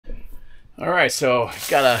Alright, so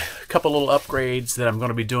got a couple little upgrades that I'm going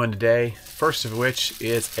to be doing today. First of which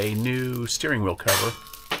is a new steering wheel cover.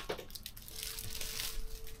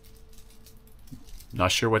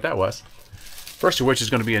 Not sure what that was. First of which is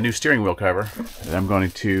going to be a new steering wheel cover. And I'm going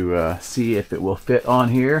to see if it will fit on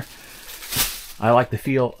here. I like the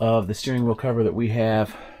feel of the steering wheel cover that we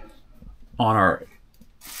have on our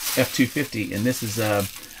F250, and this is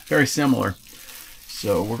very similar.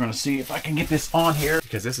 So we're going to see if I can get this on here,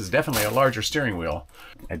 because this is definitely a larger steering wheel.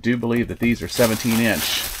 I do believe that these are 17-inch.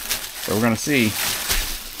 So we're going to see,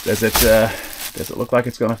 does it look like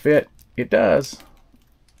it's going to fit? It does.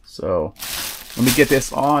 So let me get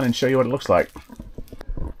this on and show you what it looks like.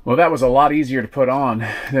 Well, that was a lot easier to put on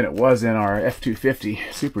than it was in our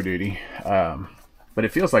F250 Super Duty. But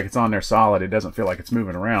it feels like it's on there solid. It doesn't feel like it's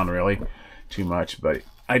moving around really too much, but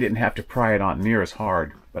I didn't have to pry it on near as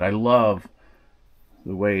hard. But I love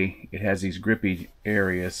the way it has these grippy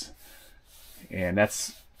areas, and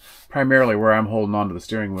that's primarily where I'm holding on to the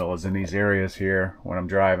steering wheel, is in these areas here when I'm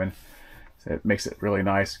driving. So it makes it really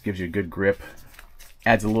nice, gives you a good grip,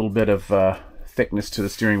 adds a little bit of thickness to the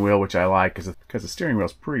steering wheel, which I like, because the steering wheel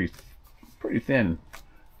is pretty thin.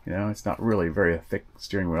 You know, it's not really very thick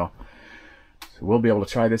steering wheel. So we'll be able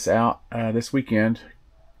to try this out this weekend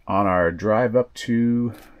on our drive up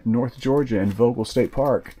to North Georgia and Vogel State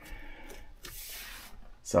Park.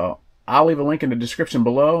 So I'll leave a link in the description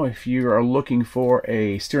below if you are looking for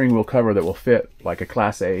a steering wheel cover that will fit like a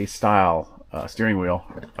Class A style steering wheel,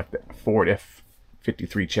 like the Ford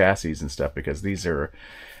F53 chassis and stuff, because these are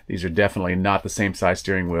definitely not the same size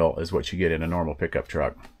steering wheel as what you get in a normal pickup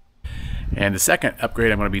truck. And the second upgrade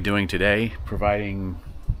I'm going to be doing today, providing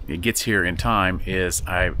it gets here in time, is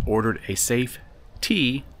I ordered a Safe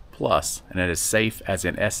T Plus, and that is safe as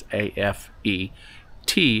in S-A-F-E,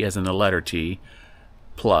 T as in the letter T,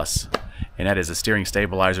 Plus, and that is a steering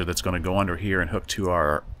stabilizer that's going to go under here and hook to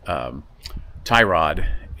our tie rod.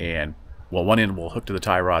 And well, one end will hook to the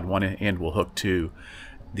tie rod, one end will hook to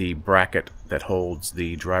the bracket that holds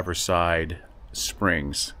the driver's side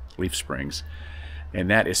springs, leaf springs, and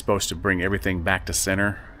that is supposed to bring everything back to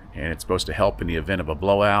center, and it's supposed to help in the event of a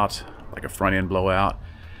blowout, like a front end blowout.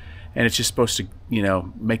 And it's just supposed to, you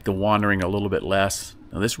know, make the wandering a little bit less.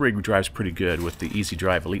 Now, this rig drives pretty good with the Easy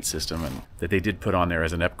Drive Elite system, and that they did put on there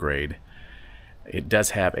as an upgrade. It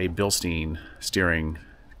does have a Bilstein steering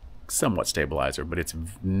somewhat stabilizer, but it's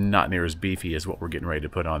not near as beefy as what we're getting ready to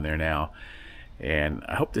put on there now. And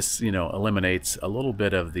I hope this, you know, eliminates a little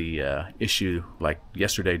bit of the issue. Like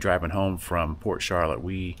yesterday driving home from Port Charlotte,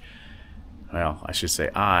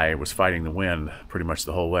 I was fighting the wind pretty much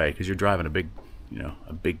the whole way, because you're driving a big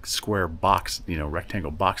square box,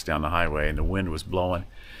 rectangle box down the highway, and the wind was blowing.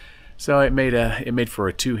 So it made for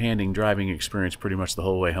a two-handing driving experience pretty much the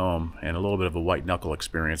whole way home, and a little bit of a white knuckle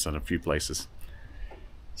experience on a few places.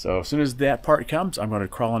 So as soon as that part comes, I'm going to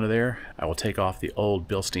crawl under there. I will take off the old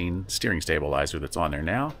Bilstein steering stabilizer that's on there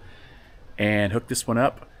now and hook this one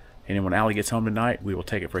up, and then when Allie gets home tonight, we will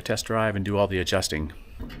take it for a test drive and do all the adjusting.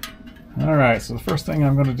 Alright, so the first thing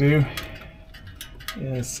I'm going to do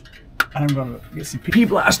is I'm going to get some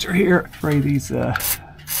P-Blaster here, spray these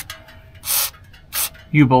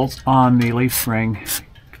U-bolts on the leaf spring.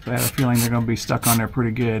 I have a feeling they're going to be stuck on there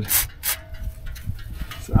pretty good.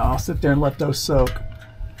 So I'll sit there and let those soak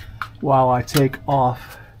while I take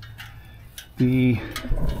off the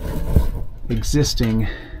existing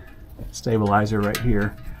stabilizer right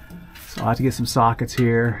here. So I'll have to get some sockets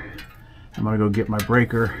here. I'm going to go get my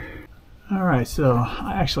breaker. Alright, so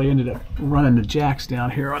I actually ended up running the jacks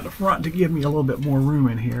down here on the front to give me a little bit more room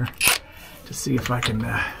in here to see if I can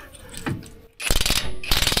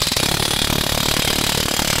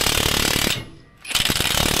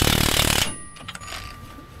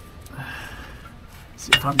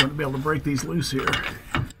see if I'm going to be able to break these loose here.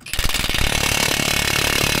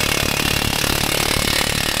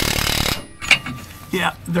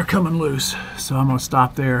 Yeah, they're coming loose, so I'm going to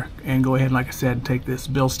stop there and go ahead, like I said, and take this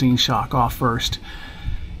Bilstein shock off first.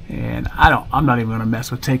 And I'm not even going to mess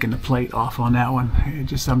with taking the plate off on that one. I'm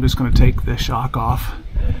just going to take the shock off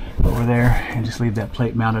over there and just leave that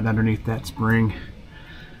plate mounted underneath that spring.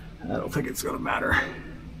 I don't think it's going to matter.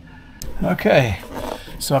 Okay,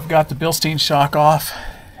 so I've got the Bilstein shock off,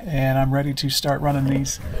 and I'm ready to start running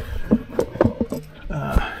these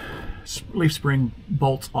leaf spring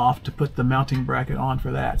bolts off to put the mounting bracket on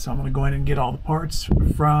for that. So I'm going to go in and get all the parts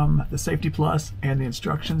from the Safety Plus and the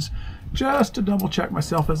instructions, just to double check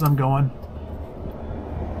myself as I'm going.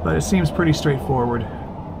 But it seems pretty straightforward.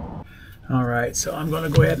 Alright, so I'm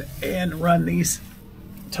going to go ahead and run these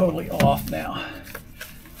totally off now,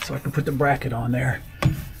 so I can put the bracket on there.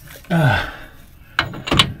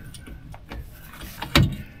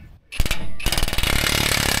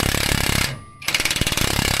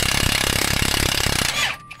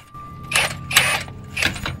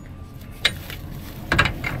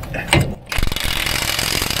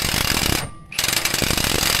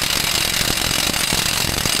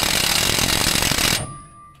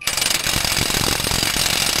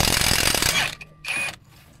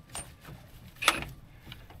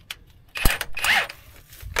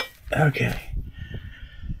 Okay.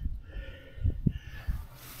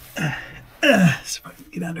 So if I can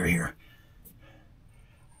get under here.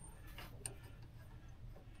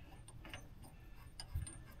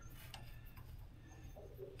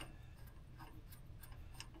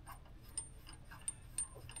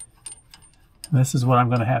 This is what I'm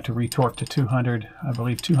going to have to retorque to 200, I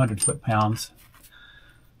believe 200 foot-pounds.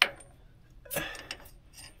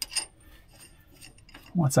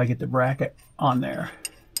 Once I get the bracket on there.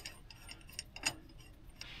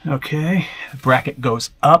 Okay, the bracket goes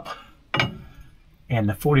up and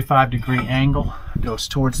the 45-degree angle goes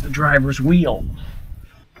towards the driver's wheel.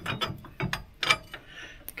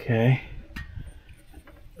 Okay,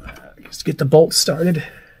 let's get the bolt started.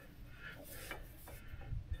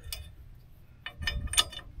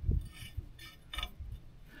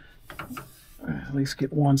 At least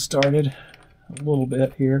get one started a little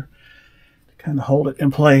bit here to kind of hold it in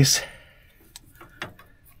place.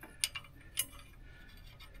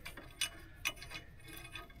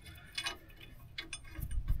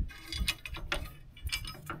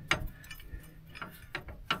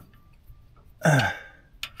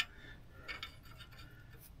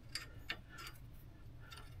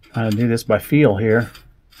 Trying to do this by feel here.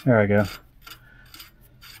 There I go.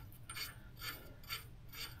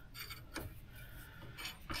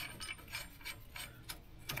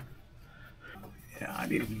 Yeah, I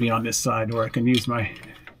need to be on this side where I can use my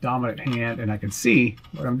dominant hand and I can see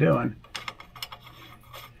what I'm doing.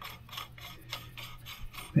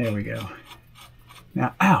 There we go.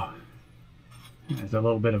 Now, ow! There's a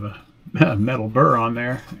little bit of a metal burr on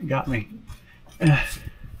there. It got me.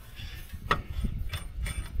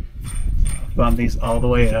 Bump these all the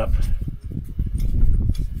way up.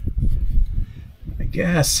 I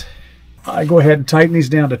guess I go ahead and tighten these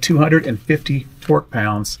down to 250 torque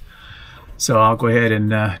pounds. So I'll go ahead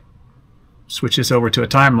and switch this over to a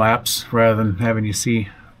time lapse rather than having you see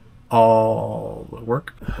all the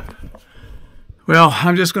work. Well,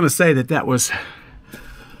 I'm just going to say that was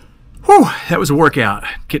a workout,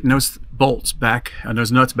 getting those bolts back, and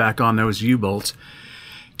those nuts back on those U-bolts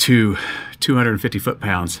to 250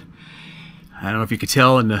 foot-pounds. I don't know if you could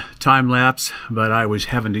tell in the time lapse, but I was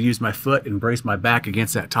having to use my foot and brace my back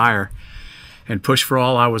against that tire and push for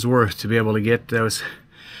all I was worth to be able to get those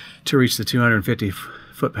to reach the 250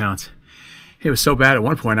 foot-pounds. It was so bad at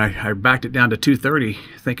one point I backed it down to 230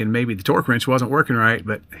 thinking maybe the torque wrench wasn't working right,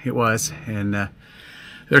 but it was, and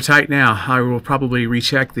they're tight now. I will probably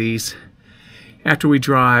recheck these after we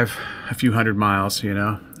drive a few hundred miles, you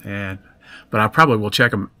know, but I probably will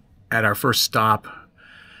check them at our first stop.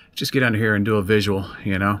 Just get under here and do a visual,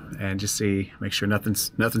 you know, and just see, make sure nothing's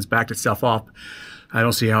backed itself off. I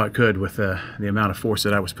don't see how it could with the amount of force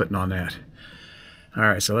that I was putting on that. All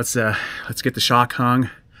right, so let's get the shock hung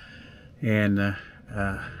and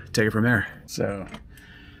take it from there. So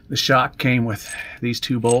the shock came with these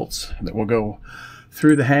two bolts that will go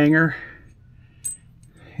through the hanger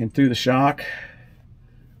and through the shock.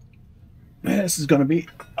 This is going to be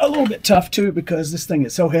a little bit tough too because this thing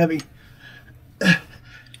is so heavy.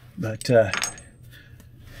 But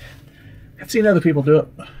I've seen other people do it.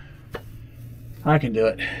 I can do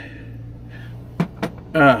it.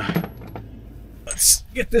 Let's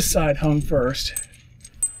get this side hung first.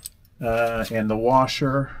 And the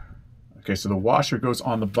washer. Okay, so the washer goes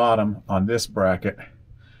on the bottom on this bracket.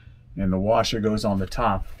 And the washer goes on the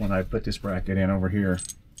top when I put this bracket in over here.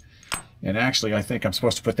 And actually, I think I'm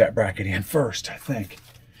supposed to put that bracket in first, I think.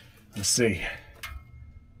 Let's see.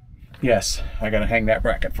 Yes, I gotta hang that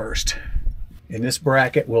bracket first. And this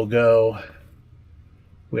bracket will go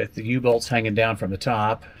with the U-bolts hanging down from the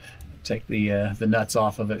top. Take the nuts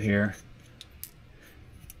off of it here.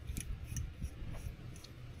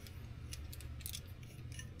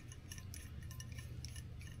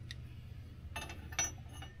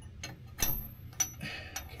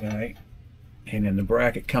 Okay, and then the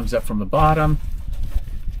bracket comes up from the bottom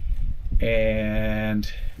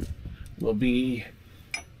and will be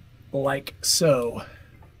like so.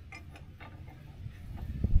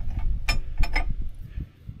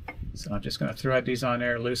 So I'm just going to thread these on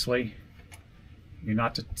there loosely. You're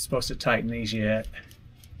not supposed to tighten these yet,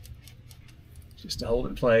 just to hold it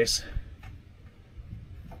in place.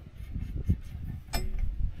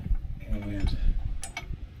 And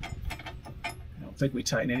I don't think we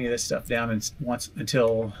tighten any of this stuff down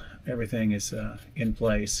until everything is in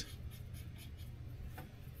place.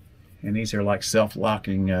 And these are like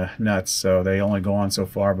self-locking nuts, so they only go on so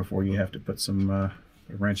far before you have to put some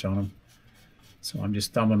wrench on them. So I'm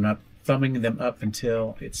just thumbing them up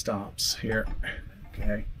until it stops here.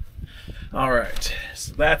 Okay. All right.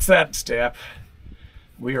 So that's that step.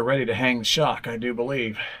 We are ready to hang the shock, I do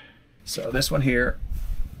believe. So this one here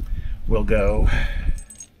will go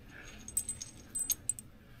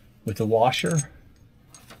with the washer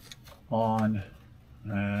on.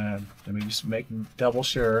 Let me just make double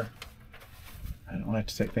sure. I don't have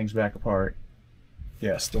to take things back apart.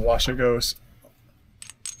 Yes, the washer goes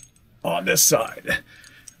on this side.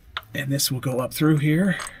 And this will go up through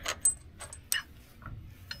here.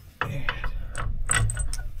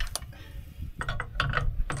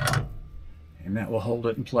 And that will hold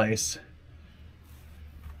it in place.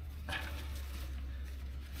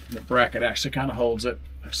 The bracket actually kind of holds it.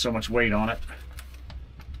 There's so much weight on it.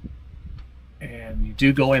 And you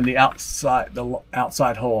do go in the outside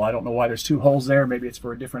hole. I don't know why there's two holes there. Maybe it's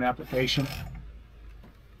for a different application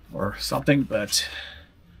or something, but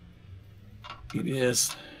it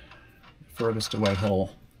is the furthest away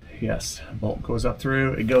hole. Yes, bolt goes up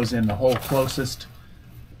through. It goes in the hole closest,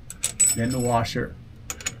 then the washer,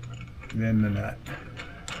 then the nut.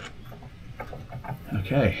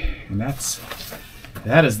 Okay, and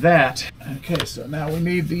that is that. Okay, so now we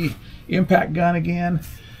need the impact gun again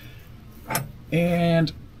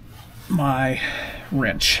and my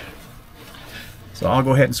wrench. So I'll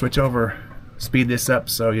go ahead and switch over, speed this up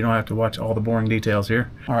so you don't have to watch all the boring details here.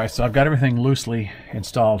 All right, so I've got everything loosely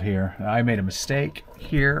installed here. I made a mistake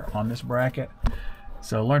here on this bracket.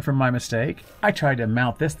 So learn from my mistake. I tried to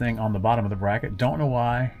mount this thing on the bottom of the bracket. Don't know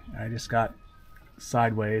why. I just got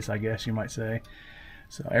sideways, I guess you might say.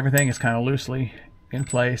 So everything is kind of loosely in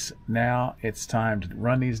place. Now it's time to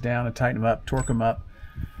run these down and tighten them up, torque them up,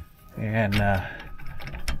 and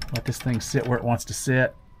let this thing sit where it wants to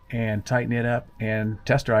sit, and tighten it up and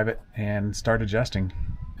test drive it and start adjusting.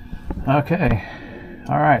 Okay,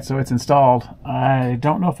 all right, so it's installed. I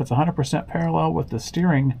don't know if it's 100% parallel with the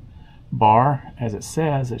steering bar as it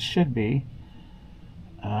says it should be.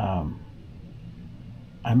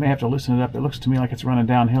 I may have to loosen it up. It looks to me like it's running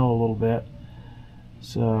downhill a little bit.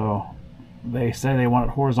 So they say they want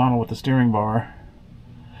it horizontal with the steering bar.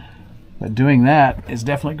 But doing that is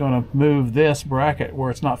definitely going to move this bracket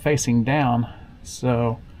where it's not facing down.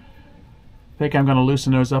 So I think I'm going to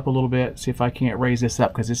loosen those up a little bit, see if I can't raise this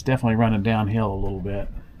up, because it's definitely running downhill a little bit.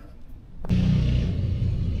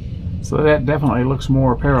 So that definitely looks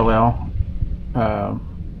more parallel.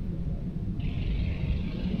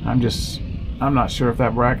 I'm not sure if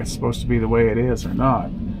that bracket's supposed to be the way it is or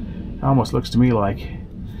not. It almost looks to me like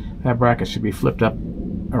that bracket should be flipped up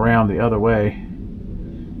around the other way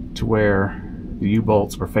to where the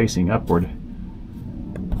U-bolts were facing upward.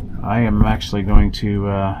 I am actually going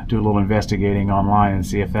to do a little investigating online and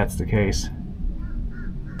see if that's the case.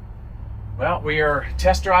 Well, we are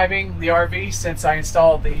test driving the RV since I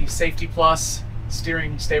installed the Safety Plus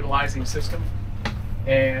steering stabilizing system,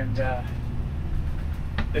 and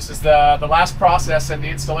this is the last process in the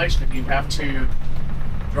installation. You have to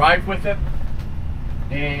drive with it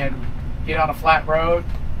and get on a flat road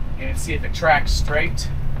and see if it tracks straight.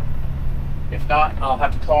 If not, I'll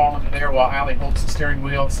have to crawl into there while Allie holds the steering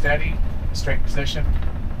wheel steady, straight position,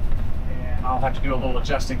 and I'll have to do a little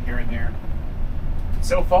adjusting here and there.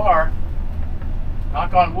 So far,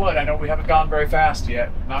 knock on wood, I know we haven't gone very fast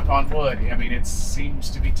yet. Knock on wood, I mean, it seems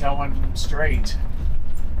to be towing straight.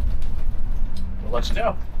 We'll let you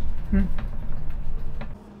know.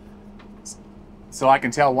 So I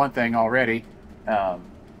can tell one thing already.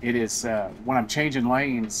 It is, when I'm changing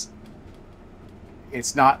lanes,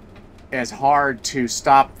 it's not as hard to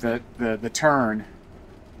stop the turn.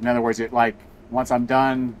 In other words, it, like, once I'm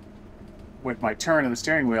done with my turn of the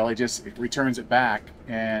steering wheel, it returns it back,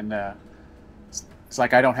 and it's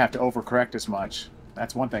like I don't have to overcorrect as much.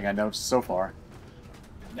 That's one thing I noticed so far.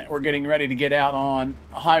 Now we're getting ready to get out on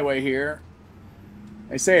a highway here.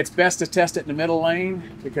 They say it's best to test it in the middle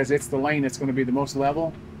lane because it's the lane that's going to be the most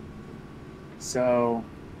level. So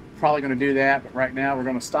probably going to do that, but right now we're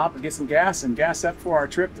going to stop and get some gas and gas up for our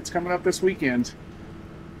trip that's coming up this weekend.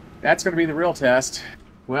 That's going to be the real test.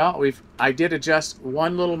 Well, I did adjust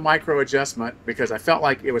one little micro adjustment because I felt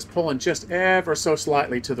like it was pulling just ever so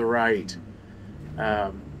slightly to the right.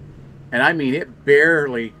 And I mean, it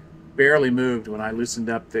barely moved when I loosened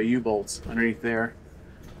up the U-bolts underneath there.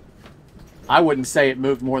 I wouldn't say it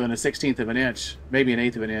moved more than a 1/16 of an inch, maybe an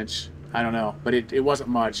 1/8 of an inch. I don't know, but it wasn't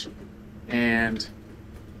much. And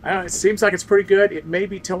I don't know, it seems like it's pretty good. It may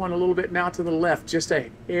be towing a little bit now to the left, just a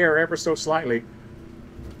hair ever so slightly.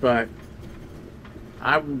 But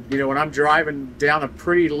when I'm driving down a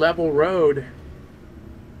pretty level road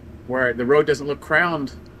where the road doesn't look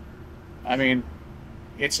crowned, I mean,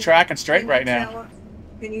 it's tracking straight right now.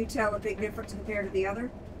 Can you tell a big difference compared to the other?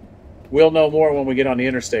 We'll know more when we get on the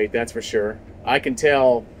interstate, that's for sure. I can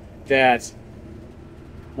tell that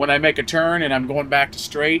when I make a turn and I'm going back to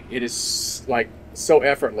straight, it is like so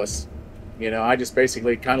effortless. You know, I just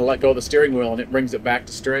basically kind of let go of the steering wheel and it brings it back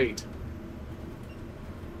to straight.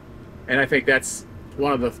 And I think that's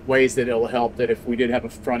one of the ways that it'll help, that if we did have a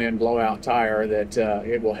front end blowout tire, that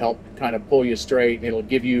it will help kind of pull you straight, and it'll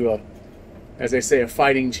give you a, as they say, a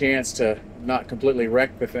fighting chance to not completely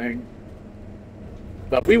wreck the thing.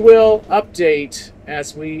 But we will update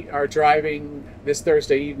as we are driving this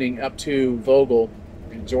Thursday evening up to Vogel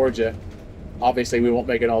in Georgia. Obviously we won't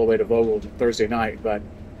make it all the way to Vogel Thursday night, but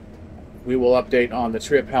we will update on the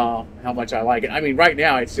trip how much I like it. I mean, right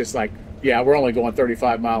now it's just like, yeah, we're only going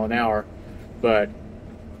 35 miles an hour, but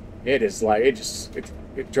it is like,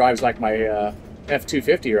 it drives like my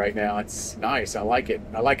F-250 right now. It's nice. I like it.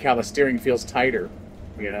 I like how the steering feels tighter,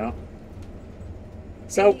 you know.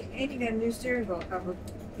 So, and you got a new steering wheel cover.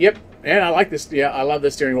 Yep, and I like this. Yeah, I love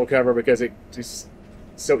the steering wheel cover because it's just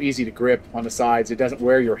so easy to grip on the sides. It doesn't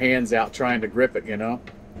wear your hands out trying to grip it, you know.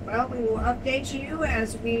 Well, we will update you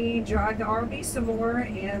as we drive the RV some more,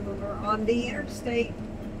 and when we're on the interstate,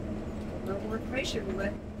 a little more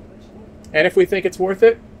information. And if we think it's worth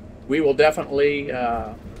it, we will definitely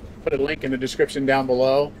put a link in the description down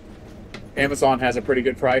below. Amazon has a pretty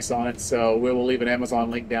good price on it, so we will leave an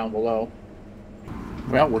Amazon link down below.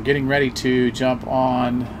 Well, we're getting ready to jump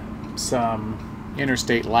on some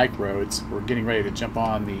interstate-like roads. We're getting ready to jump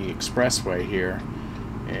on the expressway here.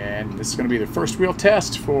 And this is going to be the first real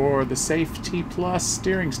test for the Safety Plus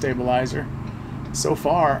steering stabilizer. So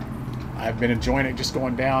far, I've been enjoying it just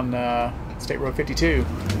going down State Road 52.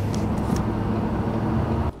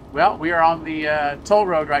 Well, we are on the toll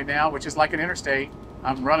road right now, which is like an interstate.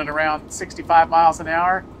 I'm running around 65 miles an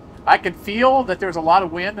hour. I can feel that there's a lot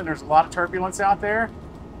of wind and there's a lot of turbulence out there.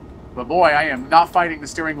 But boy, I am not fighting the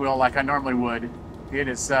steering wheel like I normally would. It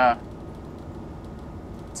is,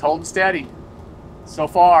 it's holding steady. So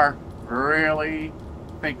far, really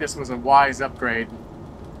think this was a wise upgrade.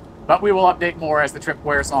 But we will update more as the trip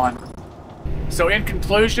wears on. So in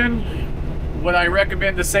conclusion, would I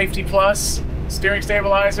recommend the Safety Plus steering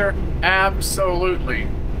stabilizer? Absolutely.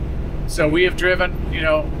 So we have driven, you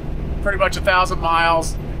know, pretty much 1,000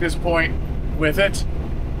 miles at this point with it.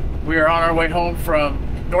 We are on our way home from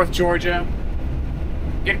North Georgia,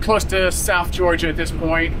 getting close to South Georgia at this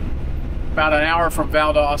point, about an hour from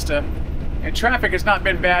Valdosta. And traffic has not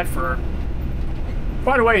been bad for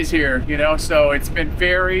quite a ways here, you know, so it's been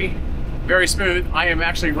very, very smooth. I am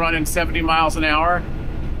actually running 70 miles an hour.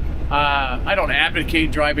 I don't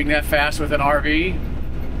advocate driving that fast with an RV,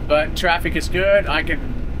 but traffic is good.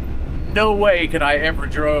 No way could I ever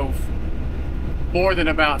drove more than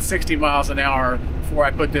about 60 miles an hour before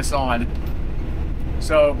I put this on.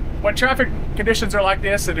 So when traffic conditions are like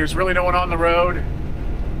this and there's really no one on the road,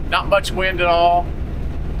 not much wind at all,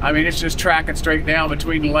 I mean, it's just tracking straight down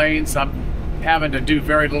between lanes. I'm having to do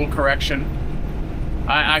very little correction.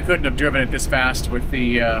 I couldn't have driven it this fast with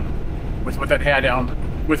the with what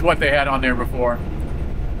they had on there before.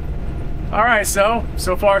 All right, so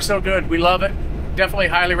far so good. We love it. Definitely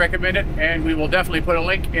highly recommend it, and we will definitely put a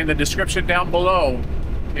link in the description down below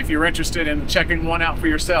if you're interested in checking one out for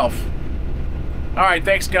yourself. All right,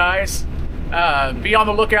 thanks guys. Be on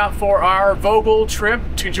the lookout for our Vogel trip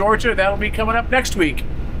to Georgia. That'll be coming up next week.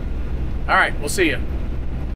 All right, we'll see you.